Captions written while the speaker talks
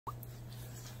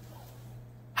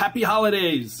Happy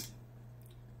holidays.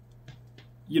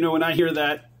 You know, when I hear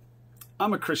that,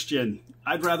 I'm a Christian.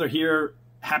 I'd rather hear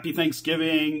Happy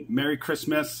Thanksgiving, Merry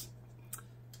Christmas.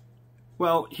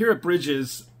 Well, here at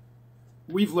Bridges,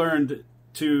 we've learned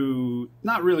to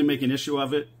not really make an issue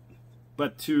of it,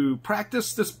 but to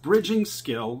practice this bridging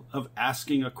skill of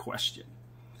asking a question.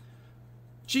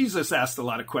 Jesus asked a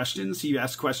lot of questions. He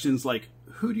asked questions like,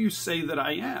 who do you say that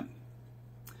I am?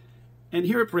 And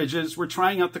here at Bridges, we're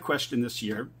trying out the question this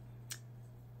year,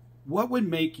 what would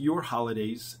make your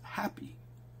holidays happy?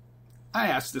 I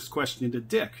asked this question to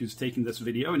Dick, who's taking this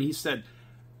video, and he said,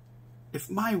 if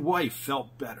my wife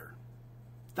felt better,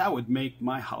 that would make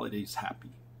my holidays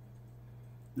happy.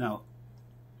 Now,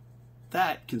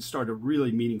 that can start a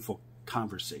really meaningful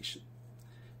conversation.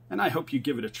 And I hope you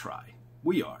give it a try.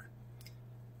 We are.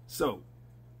 So,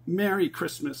 Merry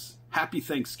Christmas, Happy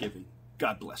Thanksgiving.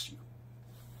 God bless you.